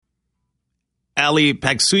Ali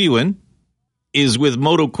Pagsuyuins is with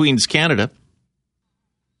Moto Queens Canada.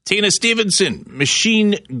 Tina Stephenson,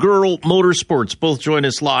 Machine Girl Motorsports, both join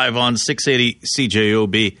us live on 680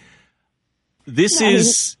 CJOB. This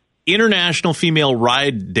is International Female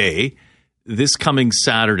Ride Day this coming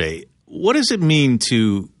Saturday. What does it mean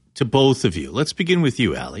to both of you? Let's begin with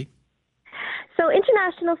you, Ali. So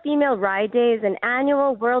International Female Ride Day is an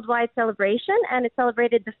annual worldwide celebration, and it's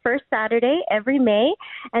celebrated the first Saturday every May.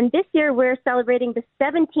 And this year we're celebrating the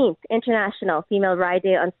 17th International Female Ride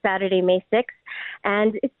Day on Saturday, May 6th.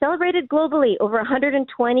 And it's celebrated globally. Over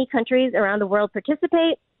 120 countries around the world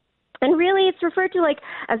participate. And really, it's referred to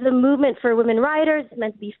as a movement for women riders. It's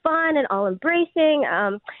meant to be fun and all-embracing,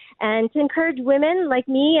 and to encourage women like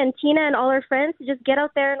me and Tina and all our friends to just get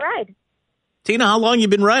out there and ride. Tina, how long have you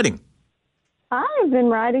been riding? I've been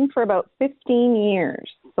riding for about 15 years,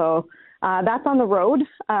 so that's on the road.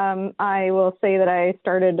 I will say that I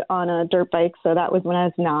started on a dirt bike, so that was when I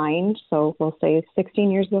was 9, so we'll say 16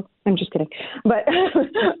 years ago. I'm just kidding, but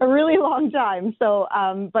a really long time. So,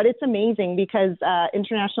 but it's amazing because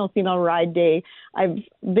International Female Ride Day, I've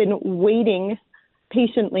been waiting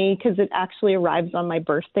patiently because it actually arrives on my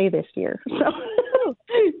birthday this year. So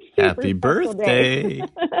happy birthday.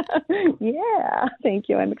 Yeah, thank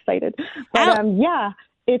you. I'm excited. But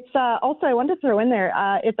it's also, I wanted to throw in there,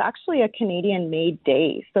 it's actually a Canadian-made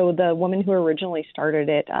day. So the woman who originally started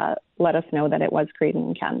it let us know that it was created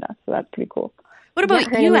in Canada. So that's pretty cool. What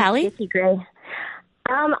about you, Ali?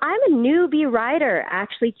 I'm a newbie rider.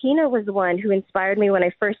 Actually, Tina was the one who inspired me when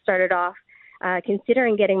I first started off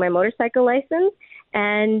considering getting my motorcycle license.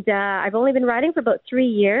 And I've only been riding for about 3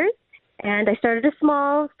 years. And I started a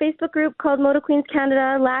small Facebook group called Moto Queens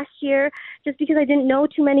Canada last year just because I didn't know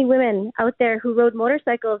too many women out there who rode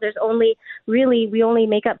motorcycles. We only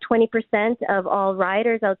make up 20% of all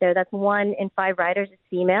riders out there. That's 1 in 5 riders is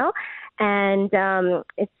female. And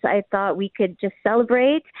I thought we could just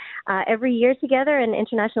celebrate every year together. And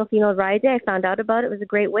International Female Ride Day, I found out about it, was a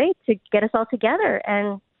great way to get us all together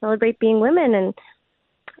and celebrate being women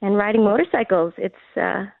and riding motorcycles. It's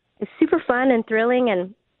super fun and thrilling,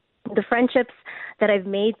 and the friendships that I've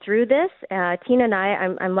made through this, Tina and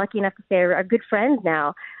I'm lucky enough to say are good friends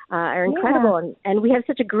now, are incredible. Yeah. And we have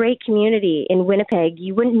such a great community in Winnipeg.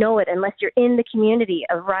 You wouldn't know it unless you're in the community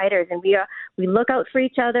of riders. And we look out for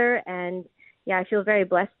each other. And yeah, I feel very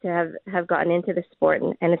blessed to have gotten into this sport,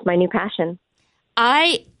 and it's my new passion.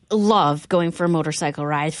 I love going for a motorcycle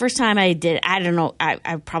ride. First time I did, I don't know,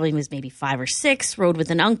 I probably was maybe 5 or 6, rode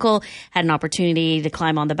with an uncle, had an opportunity to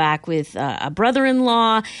climb on the back with a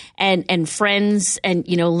brother-in-law and friends, and,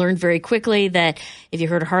 learned very quickly that if you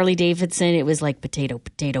heard Harley Davidson, it was like potato,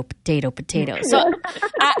 potato, potato, potato. So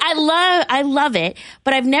I love it,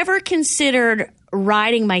 but I've never considered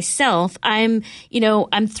riding myself. I'm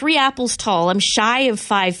 3 apples tall. I'm shy of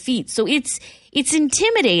 5 feet. So it's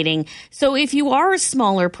intimidating. So if you are a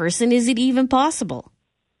smaller person, is it even possible?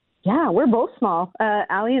 Yeah, we're both small.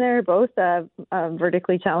 Ali and I are both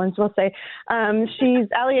vertically challenged, we'll say.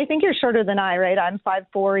 Ali, I think you're shorter than I, right? I'm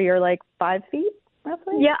 5'4", you're like 5 feet,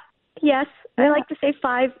 roughly? Yeah, yes. I like to say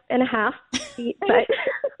 5.5 feet, but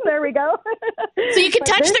there we go. So you can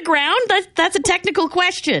touch the ground? That's a technical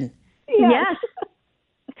question. Yes.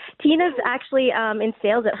 Tina's actually in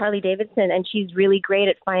sales at Harley Davidson, and she's really great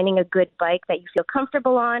at finding a good bike that you feel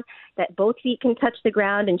comfortable on, that both feet can touch the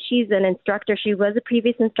ground, and she's an instructor. She was a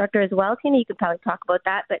previous instructor as well, Tina. You could probably talk about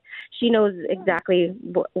that, but she knows exactly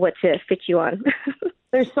what to fit you on.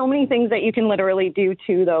 There's so many things that you can literally do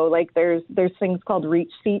too, though. Like there's things called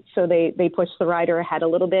reach seats, so they push the rider ahead a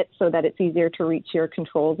little bit so that it's easier to reach your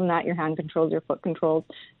controls and that your hand controls, your foot controls.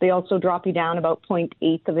 They also drop you down about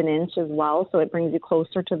 0.8 of an inch as well, so it brings you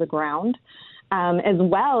closer to the ground. As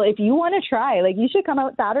well, if you want to try, you should come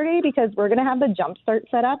out Saturday because we're going to have the jump start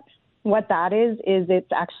set up. What that is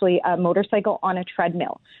it's actually a motorcycle on a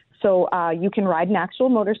treadmill. So you can ride an actual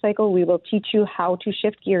motorcycle. We will teach you how to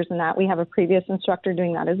shift gears in that. We have a previous instructor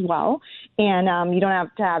doing that as well. And you don't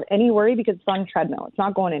have to have any worry because it's on a treadmill. It's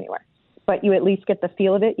not going anywhere. But you at least get the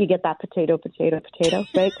feel of it. You get that potato, potato, potato,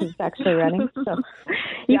 right? Because it's actually running. So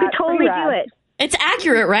you could totally do it. It's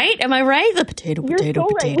accurate, right? Am I right? The potato, You're potato,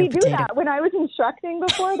 so potato, right. We potato. do that. When I was instructing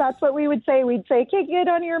before, that's what we would say. We'd say, okay, get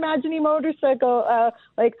on your imagining motorcycle.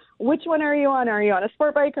 Which one are you on? Are you on a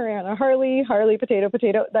sport bike or are you on a Harley? Harley, potato,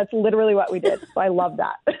 potato. That's literally what we did. So I love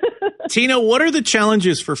that. Tina, what are the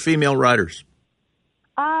challenges for female riders?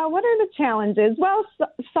 What are the challenges? Well,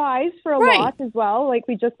 size for a lot as well. Like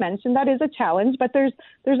we just mentioned, that is a challenge, but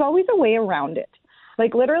there's always a way around it.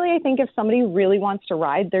 Literally, I think if somebody really wants to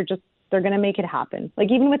ride, they're going to make it happen.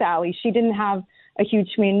 Even with Ali, she didn't have a huge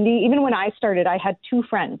community. Even when I started, I had 2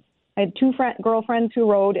 friends. I I had two girlfriends who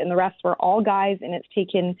rode, and the rest were all guys, and it's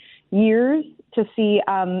taken years to see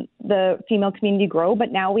the female community grow.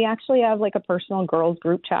 But now we actually have like a personal girls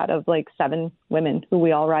group chat of like 7 women who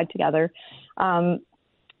we all ride together.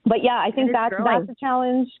 But yeah, I think that's a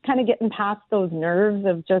challenge, kind of getting past those nerves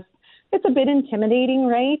of just, it's a bit intimidating,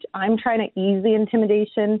 right? I'm trying to ease the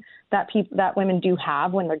intimidation that women do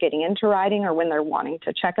have when they're getting into riding or when they're wanting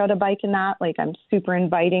to check out a bike and that. Like, I'm super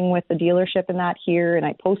inviting with the dealership and that here, and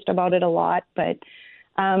I post about it a lot. But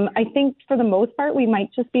I think for the most part, we might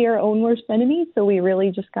just be our own worst enemy. So we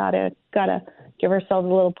really just gotta give ourselves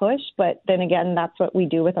a little push. But then again, that's what we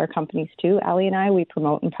do with our companies too. Allie and I, we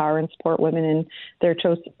promote, empower, and support women in their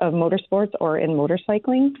choice of motorsports or in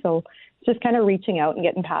motorcycling. So just kind of reaching out and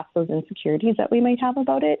getting past those insecurities that we might have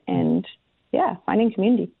about it, and finding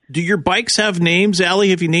community. Do your bikes have names, Allie?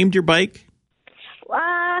 Have you named your bike?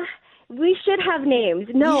 We should have names.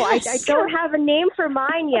 No, yes. I don't have a name for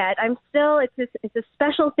mine yet. I'm still, it's a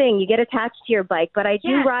special thing. You get attached to your bike, but I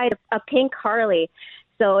do ride a pink Harley.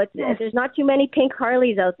 So there's not too many pink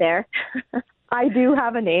Harleys out there. I do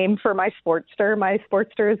have a name for my Sportster. My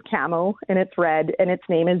Sportster is camo, and it's red, and its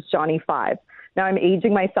name is Johnny 5. Now, I'm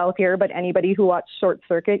aging myself here, but anybody who watched Short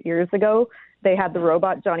Circuit years ago, they had the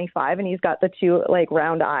robot Johnny 5, and he's got the 2 like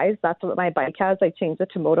round eyes. That's what my bike has. I changed it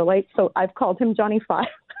to Motolite, so I've called him Johnny 5.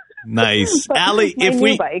 Nice. Allie,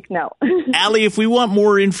 Allie, if we want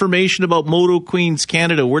more information about Moto Queens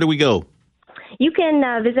Canada, where do we go? You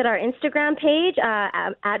can visit our Instagram page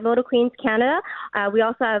at Moto Queens Canada. We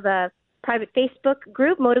also have a private Facebook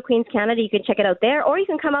group, Moto Queens Canada. You can check it out there, or you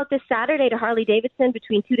can come out this Saturday to Harley-Davidson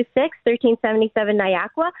between 2 to 6, 1377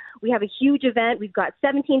 Niagara. We have a huge event. We've got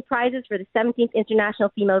 17 prizes for the 17th International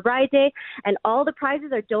Female Ride Day, and all the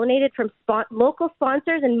prizes are donated from local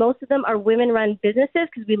sponsors, and most of them are women-run businesses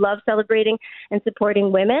because we love celebrating and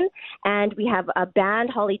supporting women. And we have a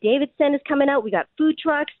band, Harley-Davidson is coming out. We got food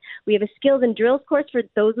trucks. We have a skills and drills course for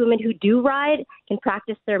those women who do ride, can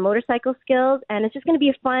practice their motorcycle skills, and it's just going to be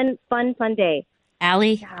a fun day.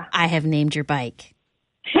 Allie, I have named your bike.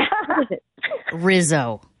 What is it?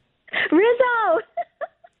 Rizzo.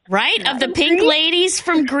 Right? Of the pink Greece? Ladies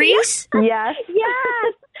from Greece? Yes.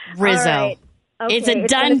 Rizzo. Right. Okay, it's a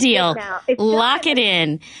done deal. Lock done. it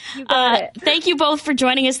in. You got it. Thank you both for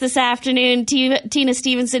joining us this afternoon. Tina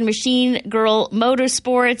Stephenson, Machine Girl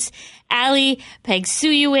Motorsports. Allie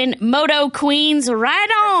Pagsuyuins, Moto Queens. Right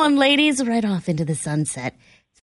on, ladies. Right off into the sunset.